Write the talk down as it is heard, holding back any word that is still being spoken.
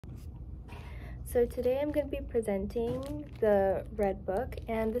So today I'm going to be presenting the Red Book,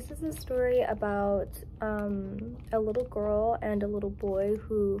 and this is a story about a little girl and a little boy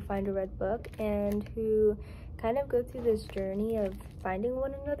who find a red book and who kind of go through this journey of finding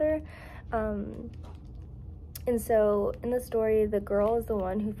one another. And so in the story, the girl is the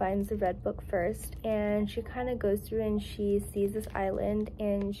one who finds the red book first, and she kind of goes through and she sees this island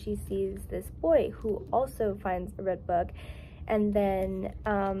and she sees this boy who also finds a red book. And then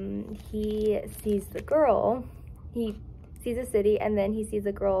he sees the girl, he sees a city, and then he sees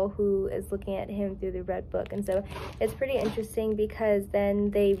a girl who is looking at him through the red book. And so it's pretty interesting because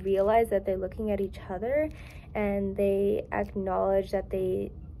then they realize that they're looking at each other and they acknowledge that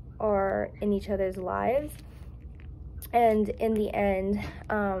they are in each other's lives. And in the end,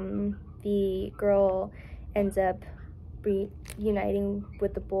 the girl ends up reuniting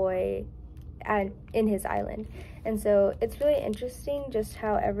with the boy in his island. And so it's really interesting just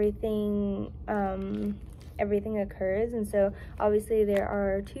how everything occurs. And so obviously there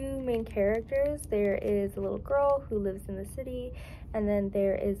are two main characters. There is a little girl who lives in the city, and then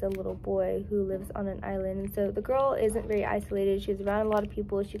there is a little boy who lives on an island. And so the girl isn't very isolated. She's around a lot of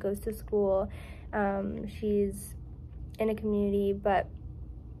people. She goes to school. She's in a community,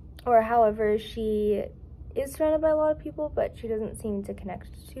 however, she is surrounded by a lot of people, but she doesn't seem to connect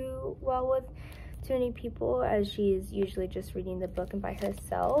too well with too many people, as she's usually just reading the book and by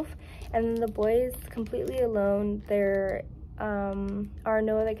herself. And then the boy is completely alone. There are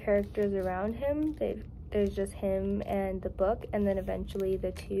no other characters around him. There's just him and the book, and then eventually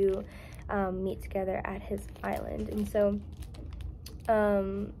the two meet together at his island. And so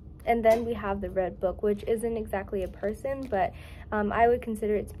and then we have the red book, which isn't exactly a person, but I would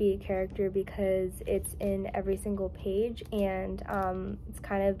consider it to be a character because it's in every single page, and it's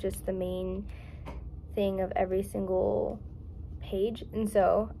kind of just the main thing of every single page. And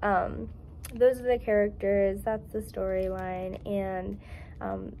so those are the characters, that's the storyline, and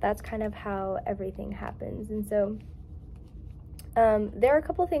that's kind of how everything happens. And so there are a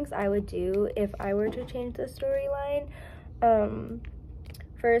couple things I would do if I were to change the storyline.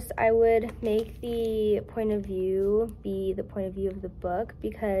 First, I would make the point of view be the point of view of the book,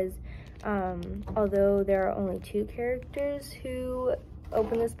 because although there are only two characters who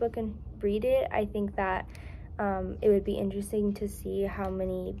open this book and read it, I think that it would be interesting to see how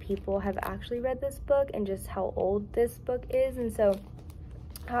many people have actually read this book and just how old this book is. And so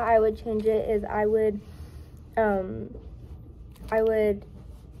how I would change it is I would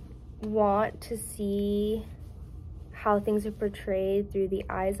want to see how things are portrayed through the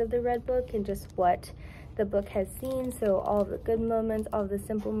eyes of the red book and just what the book has seen. So all the good moments, all the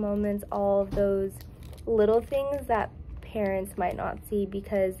simple moments, all of those little things that parents might not see,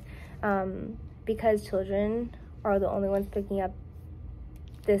 because children are the only ones picking up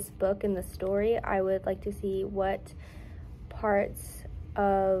this book and the story. I would like to see what parts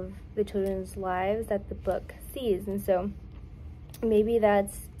of the children's lives that the book sees. And so maybe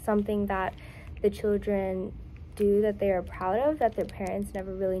that's something that the children do that they are proud of, that their parents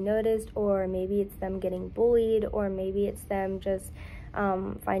never really noticed, or maybe it's them getting bullied, or maybe it's them just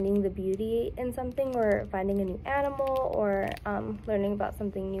finding the beauty in something, or finding a new animal, or learning about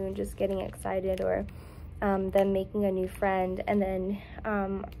something new and just getting excited, or them making a new friend. And then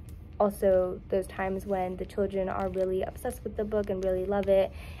also those times when the children are really obsessed with the book and really love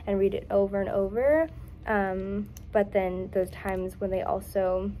it and read it over and over, but then those times when they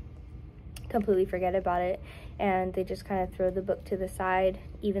also completely forget about it and they just kind of throw the book to the side,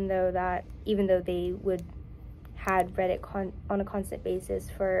 even though they had read it on a constant basis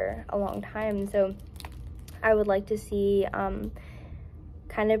for a long time. So I would like to see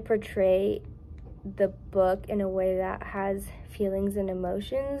kind of portray the book in a way that has feelings and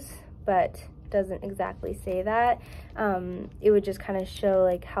emotions, but doesn't exactly say that. It would just kind of show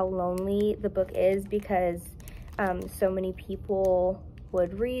like how lonely the book is, because so many people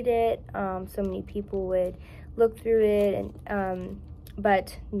would read it, so many people would look through it, and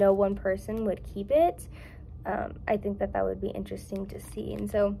but no one person would keep it. I think that would be interesting to see. And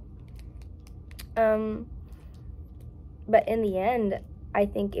so but in the end, I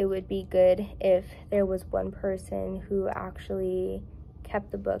think it would be good if there was one person who actually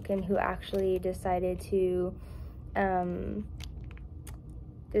kept the book and who actually decided to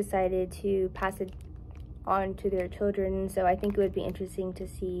pass it on to their children. So I think it would be interesting to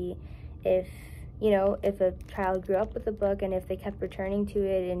see if a child grew up with the book and if they kept returning to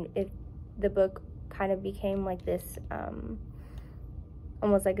it, and if the book kind of became like this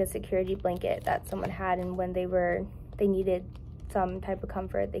almost like a security blanket that someone had, and when they needed some type of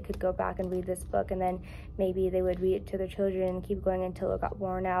comfort, they could go back and read this book, and then maybe they would read it to their children and keep going until it got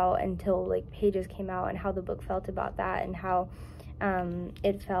worn out, until like pages came out, and how the book felt about that, and how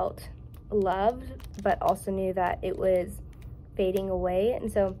it felt loved, but also knew that it was fading away.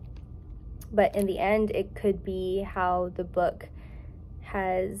 And so, but in the end, it could be how the book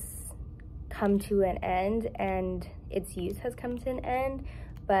has come to an end and its use has come to an end,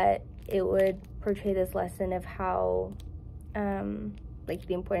 but it would portray this lesson of how like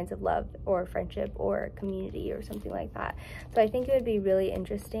the importance of love or friendship or community or something like that. So I think it would be really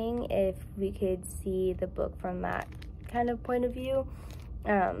interesting if we could see the book from that kind of point of view,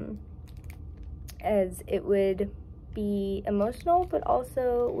 as it would be emotional, but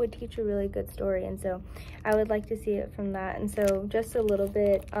also would teach a really good story. And so I would like to see it from that. And so just a little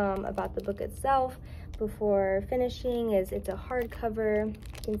bit about the book itself before finishing is it's a hardcover. You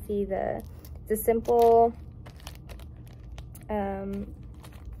can see it's a simple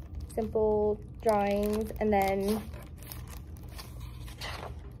simple drawings, and then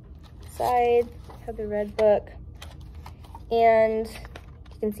side have the red book, and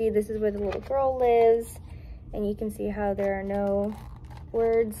you can see this is where the little girl lives, and you can see how there are no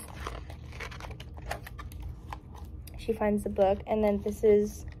words. She finds the book, and then this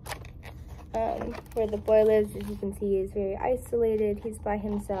is where the boy lives. As you can see, he's very isolated. He's by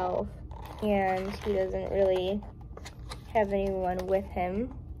himself, and he doesn't really have anyone with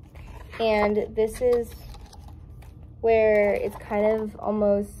him. And this is where it's kind of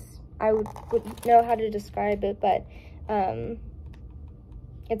almost, I would know how to describe it, but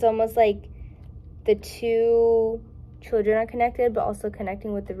it's almost like the two children are connected, but also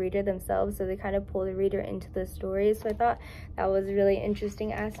connecting with the reader themselves, so they kind of pull the reader into the story. So I thought that was a really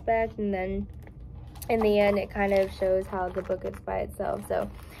interesting aspect. And then in the end, it kind of shows how the book is by itself. So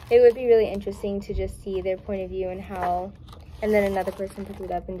it would be really interesting to just see their point of view, and how, and then another person picked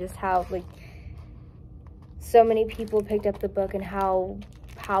it up, and just how like so many people picked up the book, and how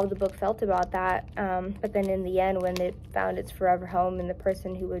the book felt about that. But then in the end, when it found its forever home, and the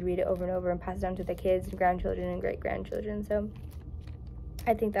person who would read it over and over and pass it down to the kids and grandchildren and great-grandchildren. So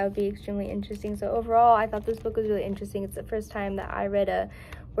I think that would be extremely interesting. So overall, I thought this book was really interesting. It's the first time that I read a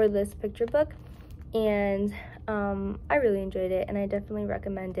wordless picture book, and I really enjoyed it, and I definitely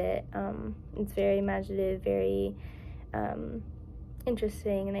recommend it. It's very imaginative, very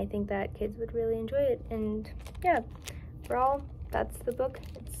interesting, and I think that kids would really enjoy it. And yeah, overall, that's the book.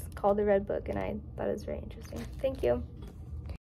 It's called The Red Book, and I thought it was very interesting. Thank you.